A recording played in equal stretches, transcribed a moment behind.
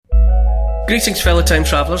Greetings, fellow time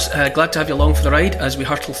travellers. Glad to have you along for the ride as we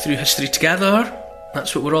hurtle through history together.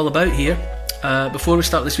 That's what we're all about here. Before we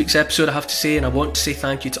start this week's episode, I have to say, and I want to say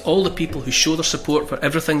thank you to all the people who show their support for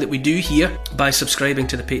everything that we do here by subscribing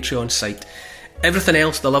to the Patreon site. Everything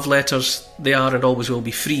else, the love letters, they are and always will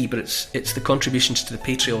be free, but it's the contributions to the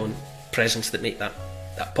Patreon presence that make that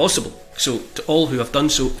possible. So to all who have done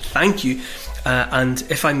so, thank you. And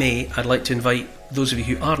if I may, I'd like to invite those of you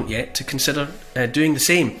who aren't yet to consider doing the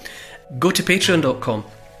same. Go to patreon.com,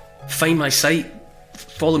 find my site,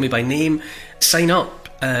 follow me by name, sign up,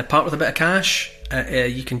 part with a bit of cash.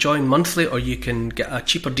 You can join monthly, or you can get a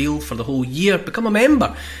cheaper deal for the whole year. Become a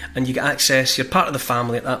member and you get access. You're part of the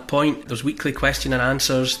family at that point. There's weekly question and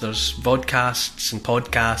answers, there's vodcasts and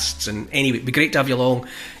podcasts, and anyway, it'd be great to have you along.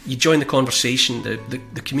 You join the conversation,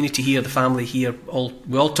 the community here, the family here,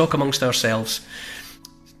 we all talk amongst ourselves.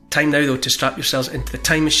 Time now, though, to strap yourselves into the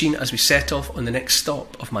time machine as we set off on the next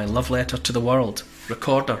stop of my love letter to the world.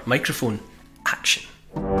 Recorder, microphone, action.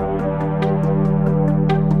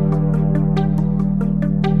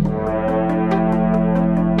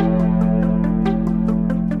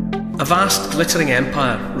 A vast, glittering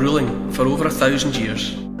empire ruling for over 1,000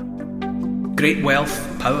 years. Great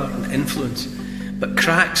wealth, power and influence, but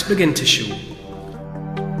cracks begin to show.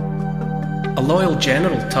 A loyal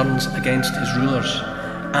general turns against his rulers,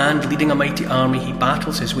 and leading a mighty army, he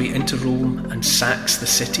battles his way into Rome and sacks the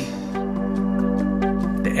city.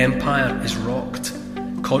 The empire is rocked,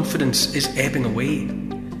 confidence is ebbing away,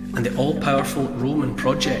 and the all-powerful Roman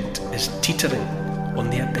project is teetering on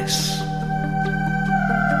the abyss.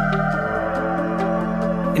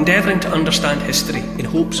 Endeavouring to understand history in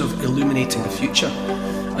hopes of illuminating the future,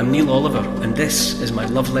 I'm Neil Oliver, and this is my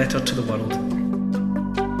love letter to the world.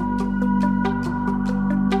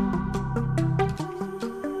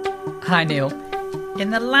 Hi Neil. In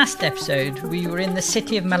the last episode, we were in the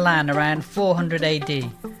city of Milan around 400 AD,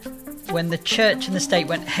 when the church and the state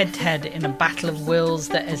went head-to-head in a battle of wills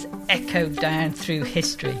that has echoed down through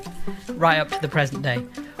history, right up to the present day.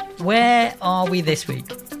 Where are we this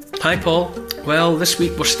week? Hi Paul. Well, this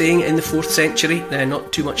week we're staying in the 4th century,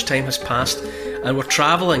 not too much time has passed, and we're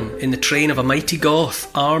travelling in the train of a mighty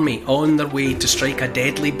Goth army on their way to strike a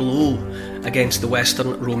deadly blow against the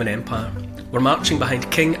Western Roman Empire. We're marching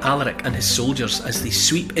behind King Alaric and his soldiers as they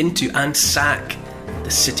sweep into and sack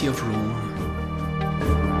the city of Rome.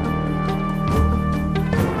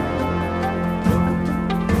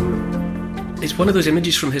 It's one of those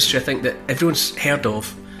images from history I think that everyone's heard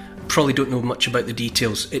of, probably don't know much about the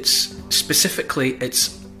details. It's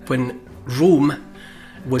when Rome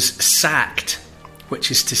was sacked,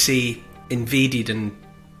 which is to say invaded and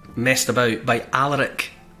messed about by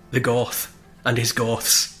Alaric the Goth and his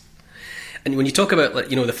Goths. And when you talk about,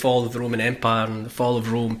 the fall of the Roman Empire and the fall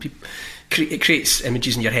of Rome, it creates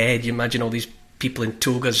images in your head. You imagine all these people in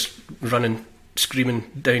togas running, screaming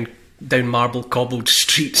down marble cobbled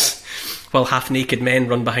streets, while half-naked men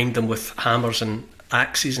run behind them with hammers and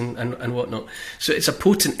axes and whatnot. So it's a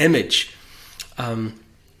potent image. When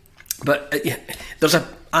I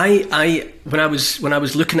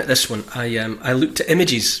was looking at this one, I looked at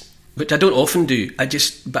images, which I don't often do. I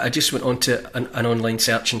just went on to an online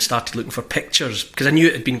search and started looking for pictures, because I knew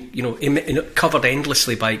it had been covered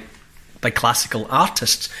endlessly by classical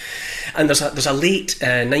artists. And there's a late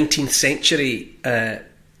 19th century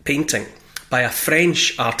painting by a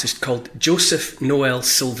French artist called Joseph Noel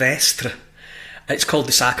Sylvestre. It's called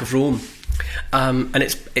The Sack of Rome, and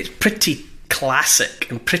it's pretty classic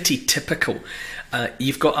and pretty typical.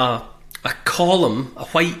 You've got a column, a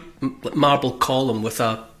white marble column with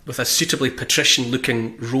a suitably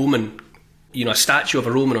patrician-looking Roman, a statue of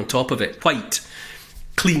a Roman on top of it. White,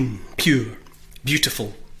 clean, pure,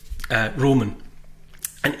 beautiful Roman.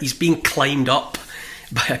 And he's being climbed up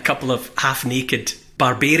by a couple of half-naked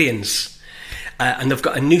barbarians. And they've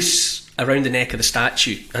got a noose around the neck of the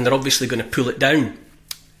statue, and they're obviously going to pull it down.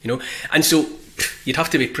 And so you'd have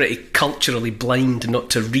to be pretty culturally blind not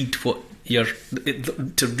to read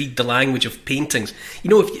to read the language of paintings.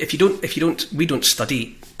 We don't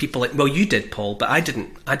study people like, well, you did, Paul, but I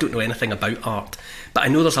didn't. I don't know anything about art, but I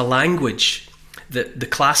know there's a language that the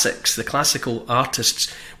classical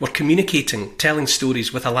artists were communicating, telling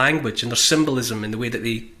stories with a language, and there's symbolism in the way that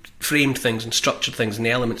they framed things and structured things and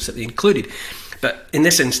the elements that they included. But in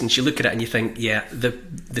this instance, you look at it and you think, yeah,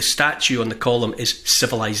 the statue on the column is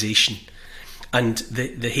civilization. And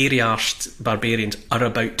the hairy-arsed barbarians are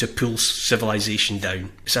about to pull civilization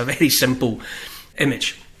down. It's a very simple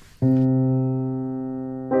image.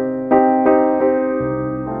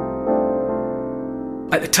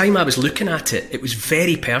 At the time I was looking at it, it was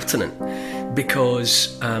very pertinent, because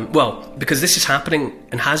this is happening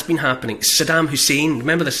and has been happening. Saddam Hussein,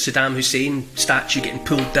 remember the Saddam Hussein statue getting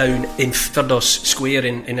pulled down in Firdos Square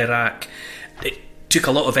in Iraq? It took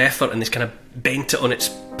a lot of effort, and they kind of bent it on its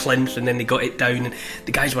plinth, and then they got it down, and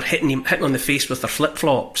the guys were hitting on the face with their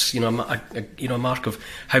flip-flops, a mark of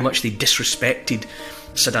how much they disrespected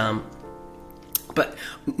Saddam. But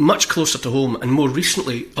much closer to home, and more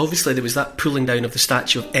recently, obviously, there was that pulling down of the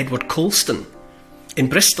statue of Edward Colston in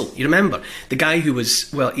Bristol. You remember? The guy who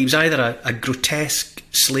was, he was either a grotesque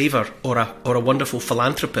slaver or a wonderful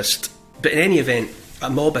philanthropist. But in any event, a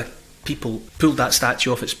mob of people pulled that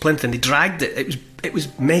statue off its plinth and they dragged it. It was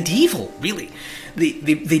medieval, really.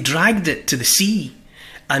 They dragged it to the sea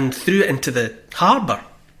and threw it into the harbour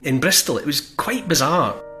in Bristol. It was quite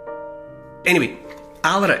bizarre. Anyway,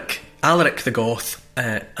 Alaric the Goth,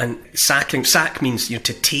 and sack means to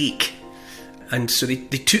take, and so they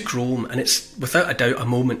took Rome, and it's without a doubt a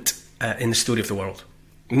moment in the story of the world.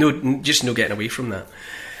 No getting away from that.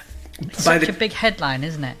 It's such a big headline,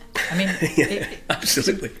 isn't it? I mean, yeah,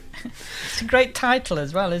 absolutely. It's a great title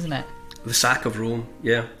as well, isn't it? The sack of Rome.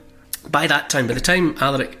 Yeah. By the time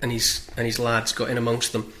Alaric and his lads got in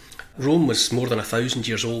amongst them, Rome was more than 1,000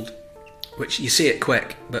 years old. Which, you say it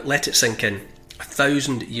quick, but let it sink in.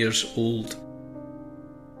 1,000 years old.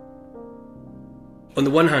 On the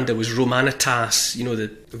one hand, there was Romanitas,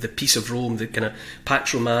 the piece of Rome, the kind of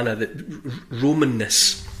Pax Romana, the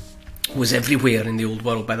Romanness was everywhere in the old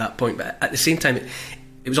world by that point. But at the same time,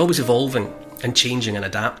 it was always evolving and changing and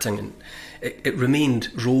adapting, and it remained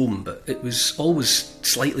Rome, but it was always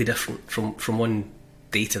slightly different from one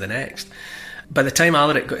day to the next. By the time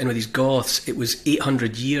Alaric got in with his Goths, it was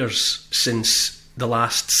 800 years since the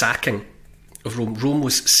last sacking of Rome. Rome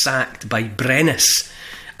was sacked by Brennus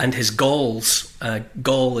and his Gauls.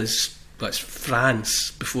 Gaul is it's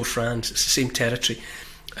France, before France. It's the same territory.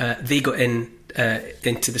 They got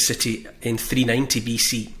into the city in 390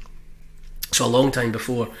 BC, so a long time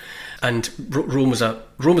before. And Rome was a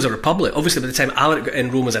republic. Obviously, by the time Alaric got in,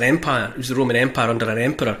 Rome was an empire. It was the Roman Empire under an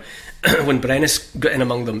emperor. When Brennus got in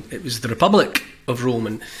among them, it was the Republic of Rome.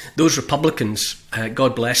 And those republicans,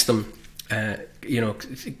 God bless them,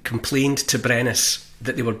 complained to Brennus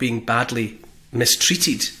that they were being badly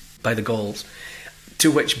mistreated by the Gauls. To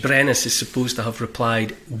which Brennus is supposed to have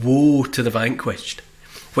replied, "Woe to the vanquished,"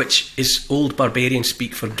 which is old barbarian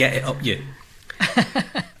speak for "get it up, you."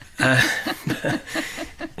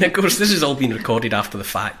 And of course, this has all been recorded after the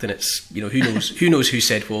fact, and it's who knows who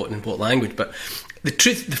said what and in what language. But the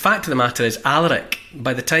fact of the matter is, Alaric.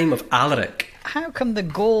 By the time of Alaric, how come the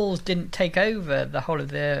Gauls didn't take over the whole of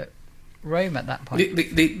the Rome at that point?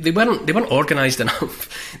 They weren't organised enough.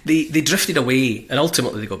 They drifted away, and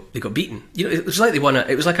ultimately they got beaten. It was like they won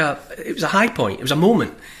it was a high point. It was a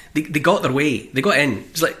moment. They got their way. They got in.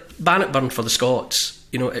 It was like Bannockburn for the Scots.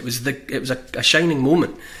 It was a shining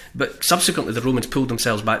moment. But subsequently, the Romans pulled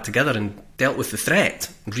themselves back together and dealt with the threat,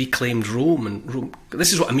 and reclaimed Rome. And Rome.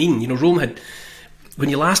 This is what I mean. Rome had. When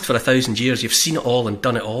you last for 1,000 years, you've seen it all and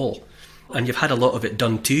done it all, and you've had a lot of it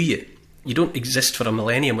done to you. You don't exist for a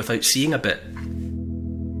millennium without seeing a bit.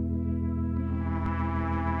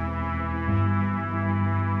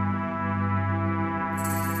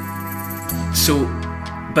 So,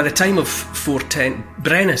 by the time of 410,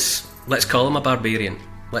 Brennus, let's call him a barbarian.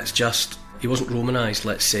 He wasn't Romanised,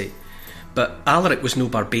 let's say. But Alaric was no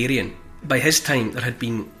barbarian. By his time, there had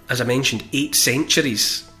been, as I mentioned, 8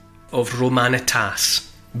 centuries of Romanitas.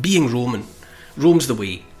 Being Roman. Rome's the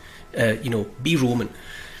way. Be Roman.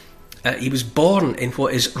 He was born in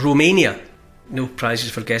what is Romania. No prizes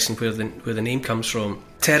for guessing where the name comes from.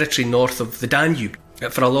 Territory north of the Danube.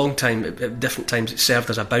 For a long time, at different times, it served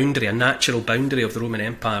as a boundary, a natural boundary of the Roman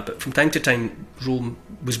Empire. But from time to time, Rome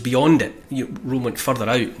was beyond it. Rome went further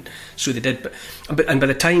out, so they did. But by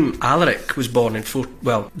the time Alaric was born in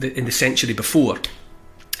the century before,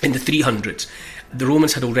 in the 300s, the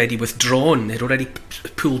Romans had already withdrawn. They'd already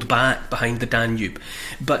pulled back behind the Danube.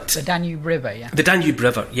 But the Danube River, yeah. The Danube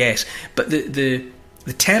River, yes. But the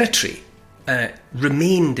territory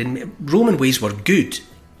remained in Roman ways were good.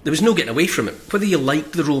 There was no getting away from it. Whether you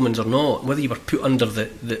liked the Romans or not, whether you were put under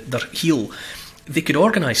their heel, they could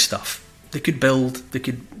organise stuff. They could build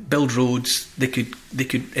build roads. They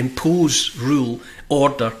could impose rule,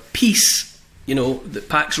 order, peace. The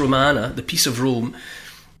Pax Romana, the peace of Rome.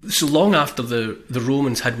 So long after the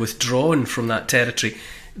Romans had withdrawn from that territory,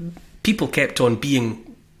 people kept on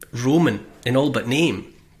being Roman in all but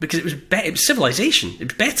name, because it was civilization. It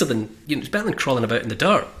was better than it's better than crawling about in the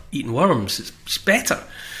dirt, eating worms. It's better.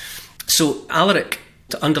 So Alaric,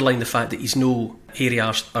 to underline the fact that he's no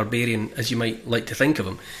hairy-arsed barbarian as you might like to think of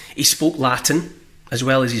him, he spoke Latin as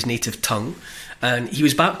well as his native tongue, and he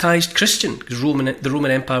was baptised Christian because the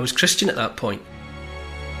Roman Empire was Christian at that point.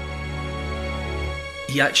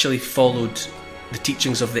 He actually followed the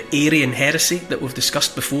teachings of the Arian heresy that we've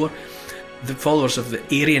discussed before. The followers of the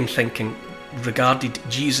Arian thinking regarded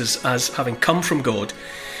Jesus as having come from God,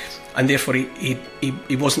 and therefore he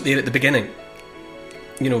wasn't there at the beginning.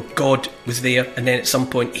 God was there, and then at some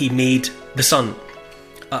point he made the Son.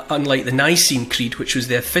 Unlike the Nicene Creed, which was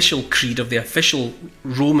the official creed of the official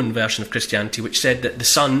Roman version of Christianity, which said that the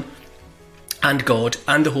Son and God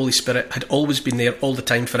and the Holy Spirit had always been there all the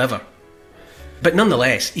time forever. But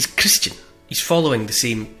nonetheless, he's Christian. He's following the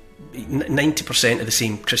same 90% of the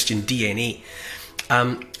same Christian DNA.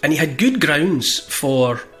 And he had good grounds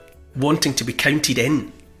for wanting to be counted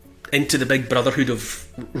into the big brotherhood of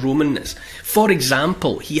Romanness. For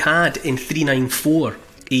example, he had in 394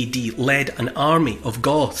 AD led an army of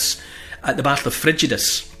Goths at the Battle of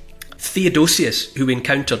Frigidus. Theodosius, who we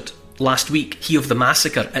encountered last week, he of the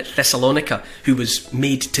massacre at Thessalonica, who was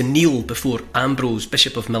made to kneel before Ambrose,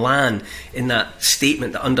 Bishop of Milan, in that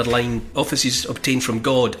statement that underlined offices obtained from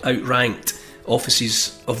God outranked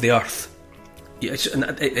offices of the earth.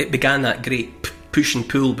 It began that great push and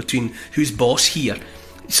pull between who's boss here,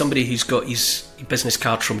 somebody who's got his business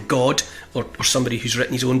card from God or somebody who's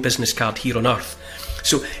written his own business card here on earth.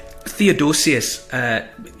 So Theodosius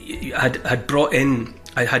had brought in,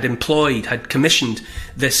 had commissioned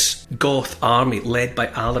this Goth army led by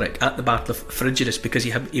Alaric at the Battle of Frigidus because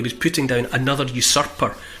he was putting down another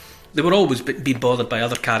usurper. They were always being bothered by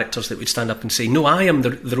other characters that would stand up and say, no, I am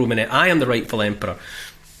the Roman, I am the rightful emperor.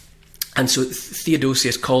 And so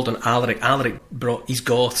Theodosius called on Alaric. Alaric brought his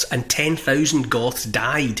Goths, and 10,000 Goths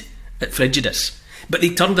died at Frigidus. But they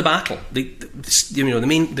turned the battle.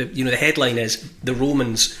 The headline is the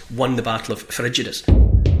Romans won the Battle of Frigidus.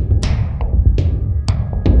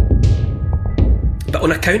 But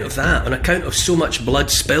on account of that, on account of so much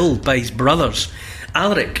blood spilled by his brothers,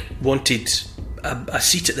 Alaric wanted a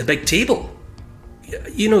seat at the big table.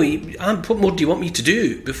 What more do you want me to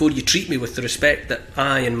do before you treat me with the respect that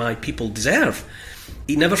I and my people deserve?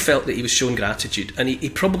 He never felt that he was shown gratitude, and he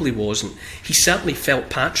probably wasn't. He certainly felt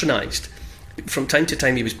patronised. From time to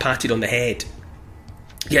time he was patted on the head.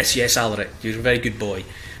 Yes, Alaric, you're a very good boy.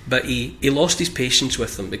 But he lost his patience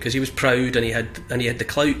with them because he was proud and he had the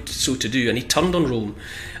clout so to do, and he turned on Rome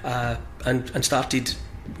and started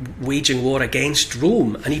waging war against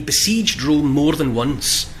Rome, and he besieged Rome more than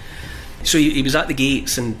once. So he was at the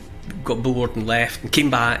gates and got bored and left and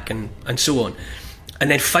came back and so on. And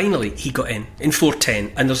then finally he got in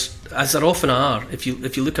 410. And there's, as there often are, if you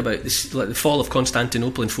look about this, like the fall of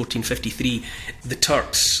Constantinople in 1453, the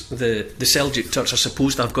Turks, the Seljuk Turks, are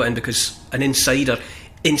supposed to have got in because an insider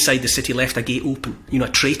inside the city left a gate open, a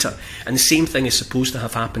traitor. And the same thing is supposed to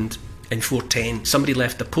have happened in 410. Somebody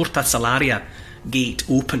left the Porta Salaria gate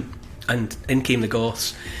open, and in came the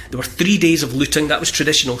Goths. There were 3 days of looting. That was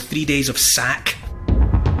traditional. 3 days of sack,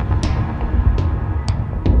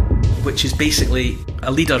 which is basically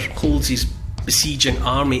a leader holds his besieging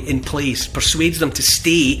army in place, persuades them to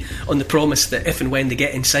stay on the promise that if and when they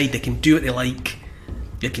get inside, they can do what they like.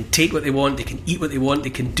 They can take what they want, they can eat what they want, they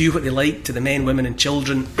can do what they like to the men, women and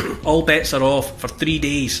children. All bets are off for 3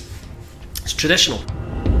 days. It's traditional.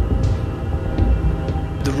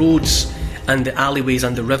 The roads and the alleyways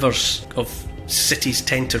and the rivers of cities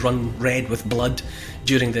tend to run red with blood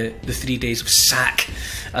during the 3 days of sack.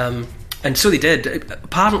 And so they did.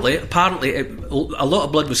 Apparently, a lot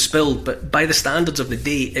of blood was spilled, but by the standards of the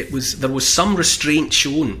day, there was some restraint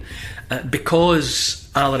shown because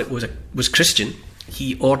Alaric was Christian.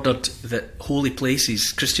 He ordered that holy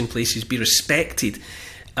places, Christian places, be respected,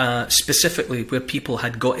 specifically where people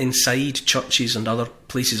had got inside churches and other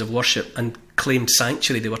places of worship and claimed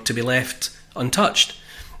sanctuary. They were to be left untouched.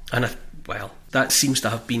 And that seems to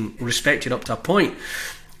have been respected up to a point.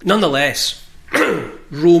 Nonetheless,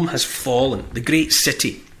 Rome has fallen. The great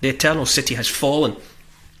city, the eternal city, has fallen,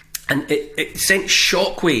 and it sent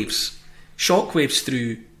shockwaves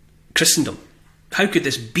through Christendom. How could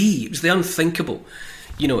this be? It was the unthinkable.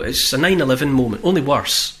 It's a 9/11 moment, only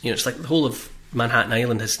worse. It's like the whole of Manhattan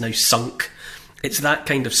Island has now sunk. It's that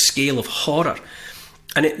kind of scale of horror,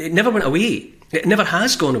 and it never went away. It never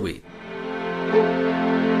has gone away.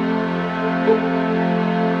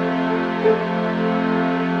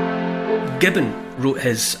 Gibbon wrote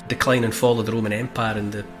his Decline and Fall of the Roman Empire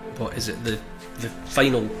in the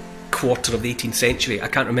final quarter of the 18th century. I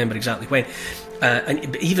can't remember exactly when.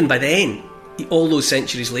 And even by then, all those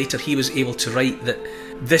centuries later, he was able to write that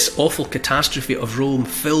this awful catastrophe of Rome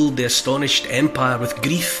filled the astonished empire with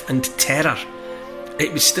grief and terror.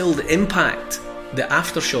 It was still the impact the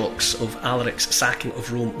aftershocks of Alaric's sacking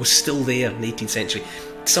of Rome was still there in the 18th century.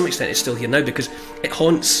 To some extent it's still here now, because it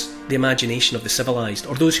haunts the imagination of the civilised,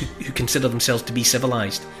 or those who consider themselves to be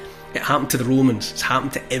civilised. It happened to the Romans, it's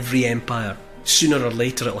happened to every empire. Sooner or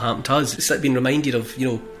later it'll happen to us. It's like being reminded of,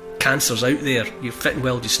 cancers out there. You're fitting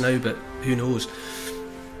well just now, but who knows.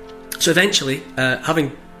 So eventually,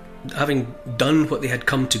 having done what they had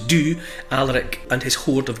come to do, Alaric and his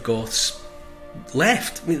horde of Goths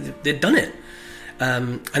left. I mean, they'd done it,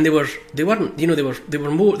 and they were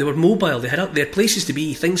mobile. They had places to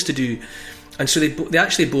be, things to do, and so they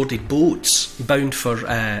actually boarded boats bound for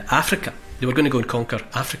Africa. They were going to go and conquer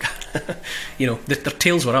Africa. Their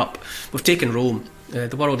tails were up. We've taken Rome.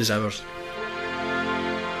 The world is ours.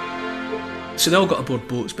 So they all got aboard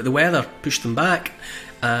boats, but the weather pushed them back.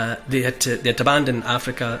 They had to abandon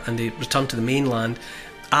Africa and they returned to the mainland.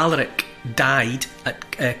 Alaric died at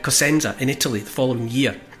Cosenza in Italy the following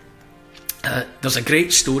year. There's a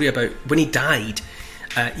great story about when he died.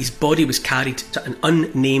 His body was carried to an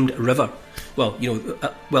unnamed river.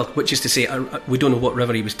 Which is to say, we don't know what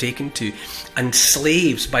river he was taken to. And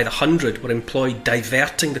slaves by the hundred were employed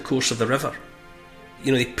diverting the course of the river.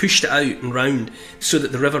 They pushed it out and round so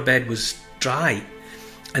that the riverbed was dry,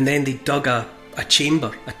 and then they dug a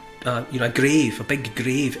chamber, a grave, a big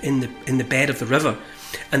grave in the bed of the river,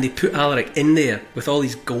 and they put Alaric in there with all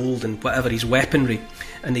his gold and whatever, his weaponry,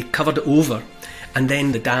 and they covered it over, and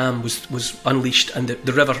then the dam was unleashed and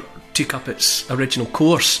the river took up its original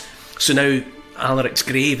course. So now Alaric's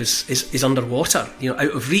grave is underwater,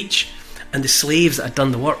 out of reach, and the slaves that had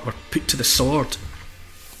done the work were put to the sword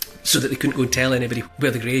so that they couldn't go and tell anybody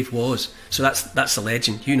where the grave was. So that's the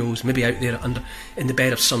legend. Who knows? Maybe out there in the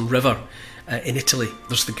bed of some river in Italy,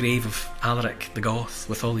 there's the grave of Alaric the Goth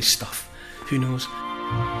with all his stuff. Who knows?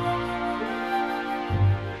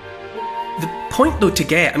 The point, though, to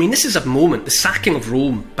get, this is a moment, the sacking of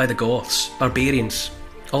Rome by the Goths, barbarians,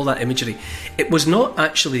 all that imagery. It was not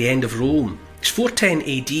actually the end of Rome. It's 410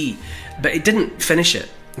 AD, but it didn't finish it.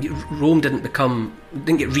 Rome didn't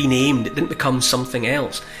get renamed, it didn't become something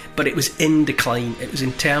else, but it was in decline, it was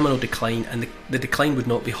in terminal decline, and the decline would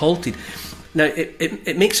not be halted. Now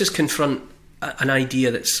it makes us confront an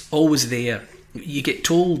idea that's always there. You get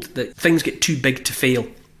told that things get too big to fail,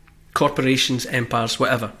 corporations, empires,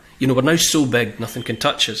 whatever. We're now so big nothing can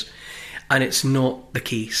touch us, and it's not the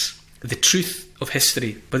case. The truth of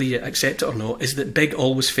history, whether you accept it or not, is that big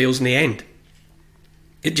always fails in the end.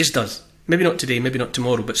 It just does. Maybe not today, maybe not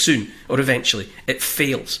tomorrow, but soon, or eventually, it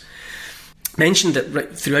fails. Mentioned that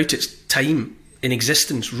right throughout its time in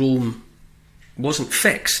existence, Rome wasn't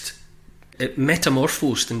fixed. It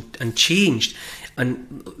metamorphosed and changed.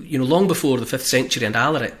 And, long before the 5th century and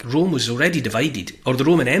Alaric, Rome was already divided, or the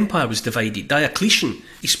Roman Empire was divided. Diocletian,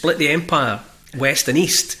 he split the empire west and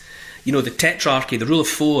east. The tetrarchy, the rule of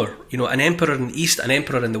four, an emperor in the east, an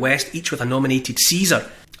emperor in the west, each with a nominated Caesar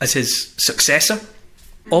as his successor.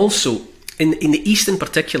 Also, in the east in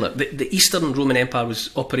particular, the Eastern Roman Empire was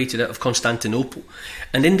operated out of Constantinople,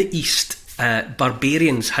 and in the east,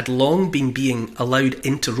 barbarians had long been being allowed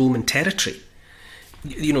into Roman territory.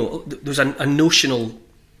 There was a notional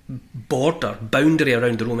boundary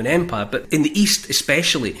around the Roman Empire, but in the east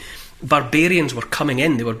especially, barbarians were coming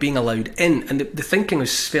in, they were being allowed in, and the thinking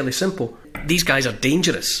was fairly simple. These guys are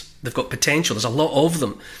dangerous, they've got potential, there's a lot of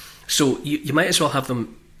them, so you might as well have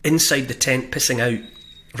them inside the tent pissing out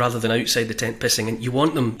rather than outside the tent pissing, and you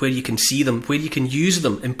want them where you can see them, where you can use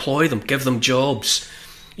them, employ them, give them jobs.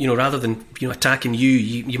 Rather than attacking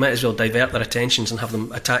you might as well divert their attentions and have them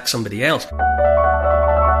attack somebody else.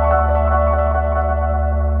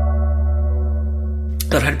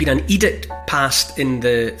 There had been an edict passed in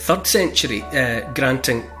the 3rd century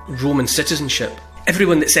granting Roman citizenship.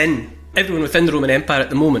 Everyone within the Roman Empire at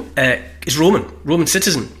the moment is Roman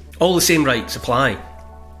citizen. All the same rights apply.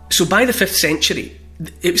 So by the 5th century,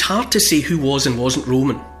 it was hard to say who was and wasn't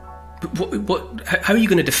Roman. How are you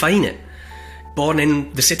going to define it? Born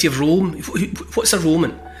in the city of Rome? What's a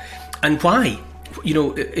Roman? And why?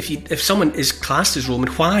 If someone is classed as Roman,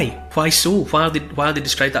 why? Why so? Why are they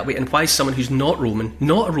described that way? And why is someone who's not Roman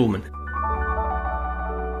not a Roman?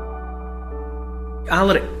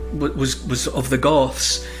 Alaric was of the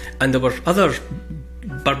Goths, and there were other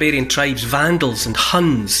barbarian tribes, Vandals and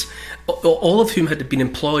Huns, all of whom had been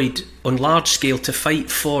employed on large scale to fight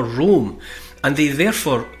for Rome, and they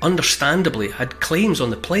therefore understandably had claims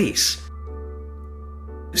on the place.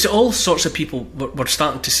 So all sorts of people were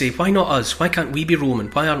starting to say, why not us? Why can't we be Roman?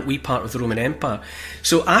 Why aren't we part of the Roman Empire?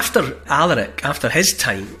 So after Alaric, after his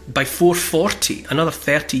time, by 440, another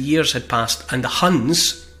 30 years had passed, and the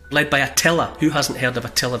Huns, led by Attila, who hasn't heard of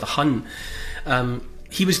Attila the Hun,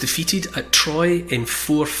 He was defeated at Troy in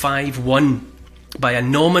 451 by a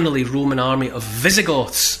nominally Roman army of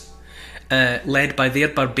Visigoths, led by their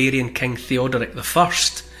barbarian king Theodoric I.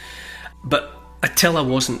 But Attila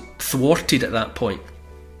wasn't thwarted at that point.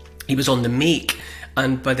 He was on the make,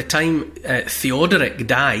 and by the time Theodoric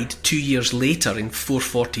died 2 years later in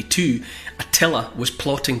 442, Attila was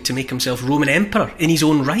plotting to make himself Roman emperor in his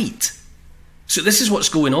own right. So this is what's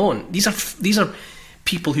going on. These are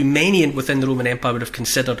people who many within the Roman Empire would have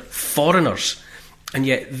considered foreigners, and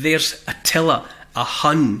yet there's Attila, a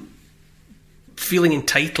Hun, feeling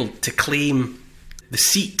entitled to claim the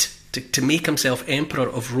seat, to make himself emperor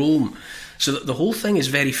of Rome. So that the whole thing is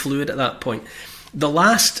very fluid at that point. The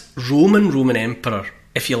last Roman emperor,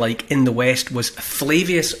 if you like, in the West was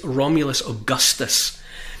Flavius Romulus Augustus,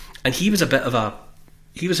 and he was a bit of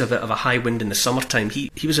a high wind in the summertime. He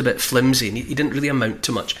was a bit flimsy, and he didn't really amount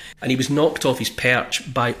to much. And he was knocked off his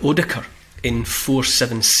perch by Odoacer in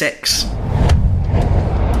 476.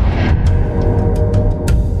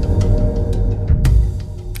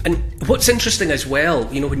 And what's interesting as well,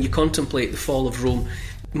 when you contemplate the fall of Rome,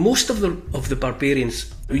 most of the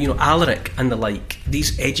barbarians, Alaric and the like,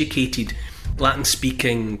 these educated,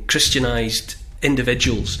 Latin-speaking, Christianised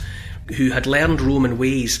individuals who had learned Roman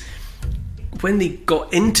ways, when they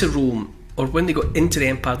got into Rome, or when they got into the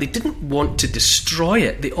empire, they didn't want to destroy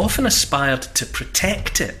it. They often aspired to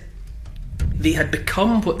protect it. They had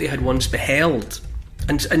become what they had once beheld.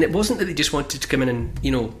 And it wasn't that they just wanted to come in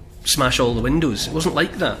and, smash all the windows. It wasn't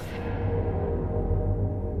like that.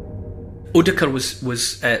 Odoacer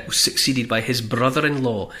was succeeded by his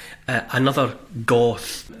brother-in-law, another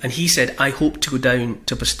Goth, and he said, "I hope to go down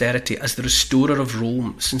to posterity as the restorer of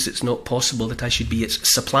Rome, since it's not possible that I should be its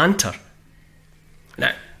supplanter."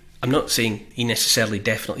 Now, I'm not saying he necessarily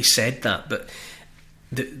definitely said that, but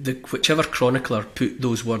the whichever chronicler put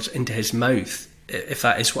those words into his mouth, if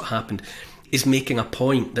that is what happened, is making a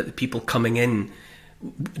point that the people coming in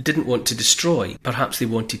didn't want to destroy. Perhaps they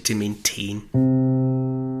wanted to maintain.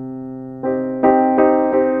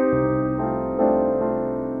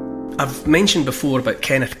 I've mentioned before about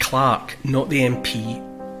Kenneth Clarke, not the MP,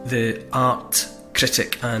 the art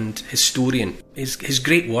critic and historian. His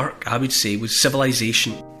great work, I would say, was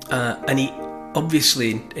Civilization. And he,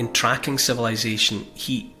 obviously, in tracking civilization,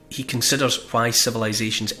 he considers why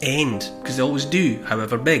civilizations end, because they always do,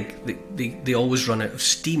 however big. They always run out of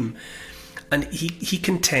steam. And he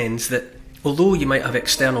contends that although you might have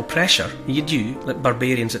external pressure, you do, like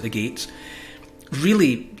Barbarians at the Gates,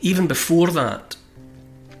 really, even before that,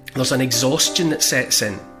 there's an exhaustion that sets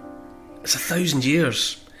in. It's 1,000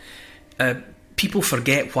 years. People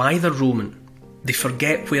forget why they're Roman. They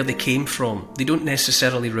forget where they came from. They don't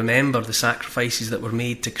necessarily remember the sacrifices that were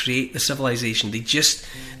made to create the civilization.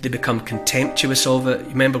 They become contemptuous of it.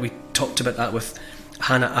 Remember, we talked about that with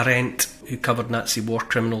Hannah Arendt, who covered Nazi war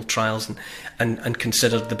criminal trials and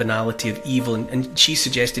considered the banality of evil. And she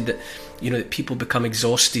suggested that, that people become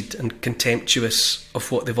exhausted and contemptuous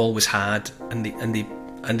of what they've always had, and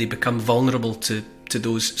they become vulnerable to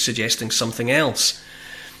those suggesting something else.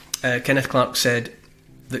 Kenneth Clarke said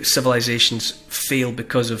that civilizations fail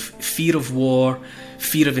because of fear of war,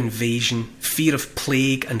 fear of invasion, fear of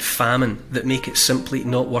plague and famine that make it simply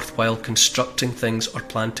not worthwhile constructing things or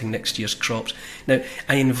planting next year's crops. Now,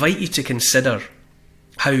 I invite you to consider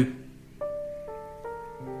how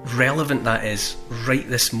relevant that is right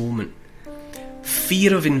this moment.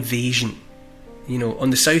 Fear of invasion. On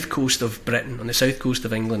the south coast of Britain, on the south coast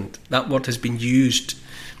of England, that word has been used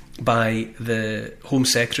by the Home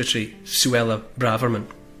Secretary, Suella Braverman.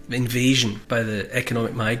 Invasion by the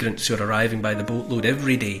economic migrants who are arriving by the boatload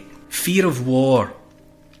every day. Fear of war.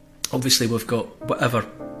 Obviously, we've got whatever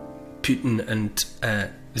Putin and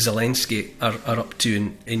Zelensky are up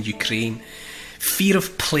to in Ukraine. Fear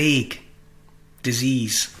of plague,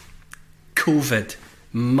 disease, COVID,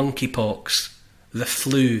 monkeypox, the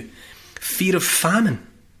flu. Fear of famine.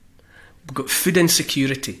 We've got food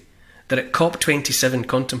insecurity. They're at COP27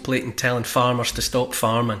 contemplating telling farmers to stop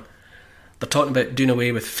farming. They're talking about doing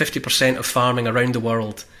away with 50% of farming around the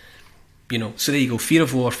world. So there you go. Fear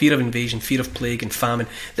of war, fear of invasion, fear of plague and famine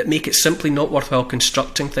that make it simply not worthwhile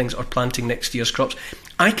constructing things or planting next year's crops.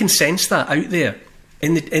 I can sense that out there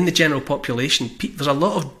in the general population. There's a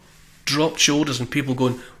lot of dropped shoulders and people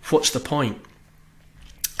going, what's the point?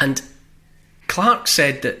 And Clarke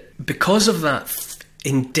said that because of that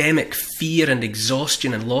endemic fear and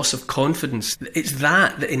exhaustion and loss of confidence, it's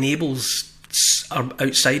that enables our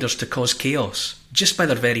outsiders to cause chaos just by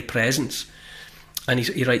their very presence. And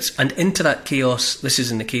he writes, and into that chaos, this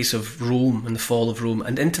is in the case of Rome and the fall of Rome,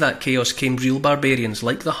 and into that chaos came real barbarians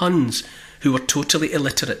like the Huns, who were totally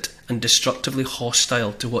illiterate and destructively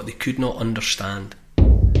hostile to what they could not understand.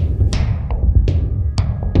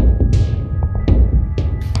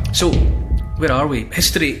 So, where are we?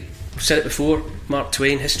 History, I've said it before, Mark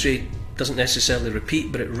Twain, history doesn't necessarily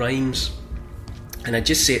repeat, but it rhymes. And I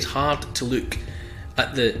just say it's hard to look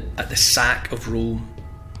at the sack of Rome,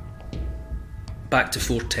 back to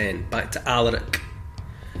 410, back to Alaric.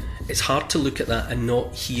 It's hard to look at that and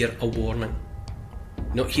not hear a warning.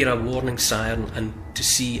 Not hear a warning siren and to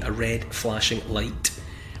see a red flashing light.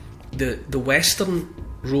 The Western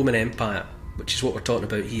Roman Empire, which is what we're talking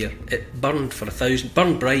about here, it burned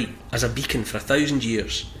bright as a beacon for 1,000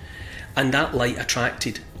 years, and that light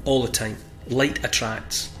attracted all the time. Light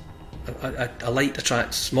attracts. A light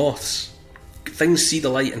attracts moths. Things see the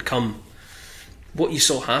light and come. What you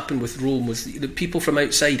saw happen with Rome was the people from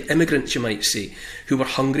outside, immigrants you might say, who were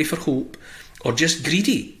hungry for hope or just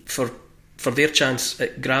greedy for their chance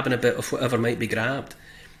at grabbing a bit of whatever might be grabbed.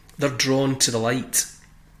 They're drawn to the light.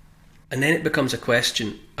 And then it becomes a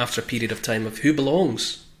question, after a period of time, of who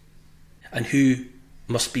belongs and who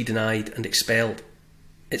must be denied and expelled.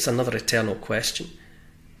 It's another eternal question,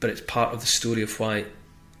 but it's part of the story of why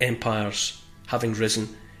empires, having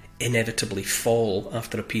risen, inevitably fall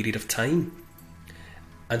after a period of time.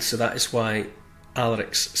 And so that is why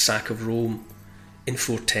Alaric's sack of Rome in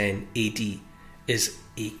 410 AD is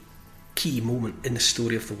a key moment in the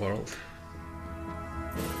story of the world.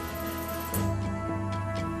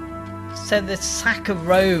 So the sack of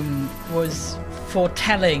Rome was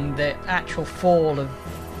foretelling the actual fall of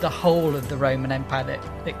the whole of the Roman Empire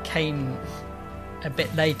that came a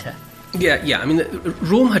bit later. Yeah. I mean,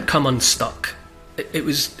 Rome had come unstuck. It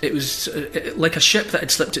was like a ship that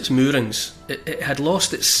had slipped its moorings. It had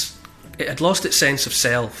lost its sense of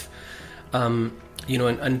self. And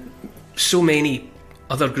so many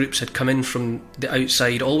other groups had come in from the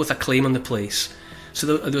outside, all with a claim on the place.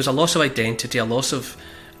 So there was a loss of identity, a loss of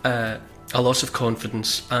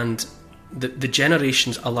confidence, and the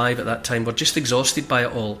generations alive at that time were just exhausted by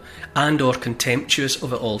it all, and or contemptuous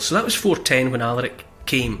of it all. So that was 410 when Alaric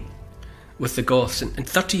came with the Goths, and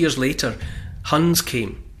 30 years later, Huns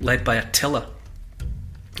came, led by Attila,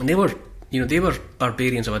 and they were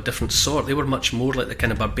barbarians of a different sort. They were much more like the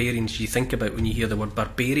kind of barbarians you think about when you hear the word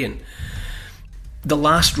barbarian. The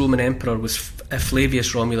last Roman emperor was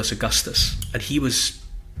Flavius Romulus Augustus, and he was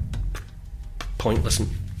pointless and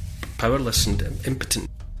powerless and impotent.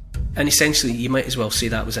 And essentially, you might as well say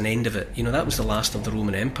that was an end of it. That was the last of the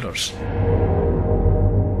Roman emperors.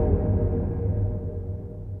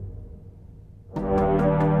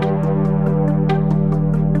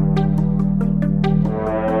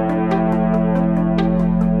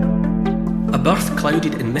 A birth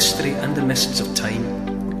clouded in mystery and the mists of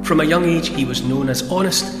time. From a young age, he was known as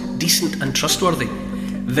honest, decent and trustworthy.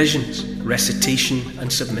 Visions, recitation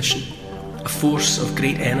and submission. A force of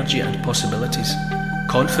great energy and possibilities.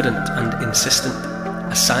 Confident and insistent.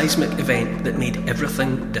 A seismic event that made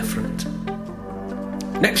everything different.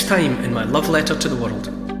 Next time in my love letter to the world.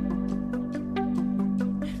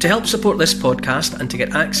 To help support this podcast and to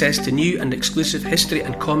get access to new and exclusive history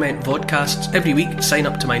and comment vodcasts every week, sign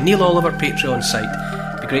up to my Neil Oliver Patreon site.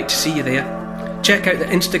 It'd be great to see you there. Check out the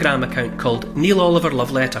Instagram account called Neil Oliver Love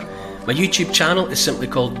Letter. My YouTube channel is simply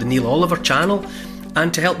called The Neil Oliver Channel.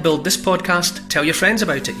 And to help build this podcast, tell your friends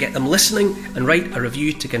about it, get them listening, and write a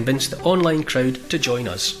review to convince the online crowd to join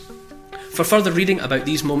us. For further reading about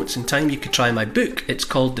these moments in time, you could try my book. It's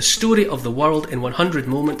called The Story of the World in 100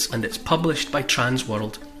 Moments, and it's published by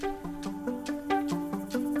Transworld.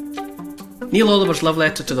 Neil Oliver's Love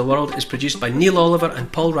Letter to the World is produced by Neil Oliver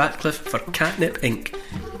and Paul Ratcliffe for Catnip Inc.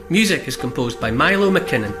 Music is composed by Milo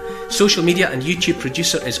McKinnon. Social media and YouTube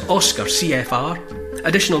producer is Oscar CFR.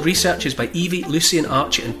 Additional research is by Evie, Lucian,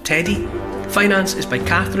 Archie and Teddy. Finance is by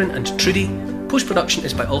Catherine and Trudy. Post-production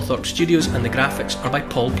is by Althorpe Studios and the graphics are by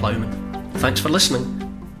Paul Plowman. Thanks for listening.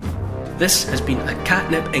 This has been a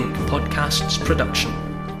Catnip Inc. Podcasts production.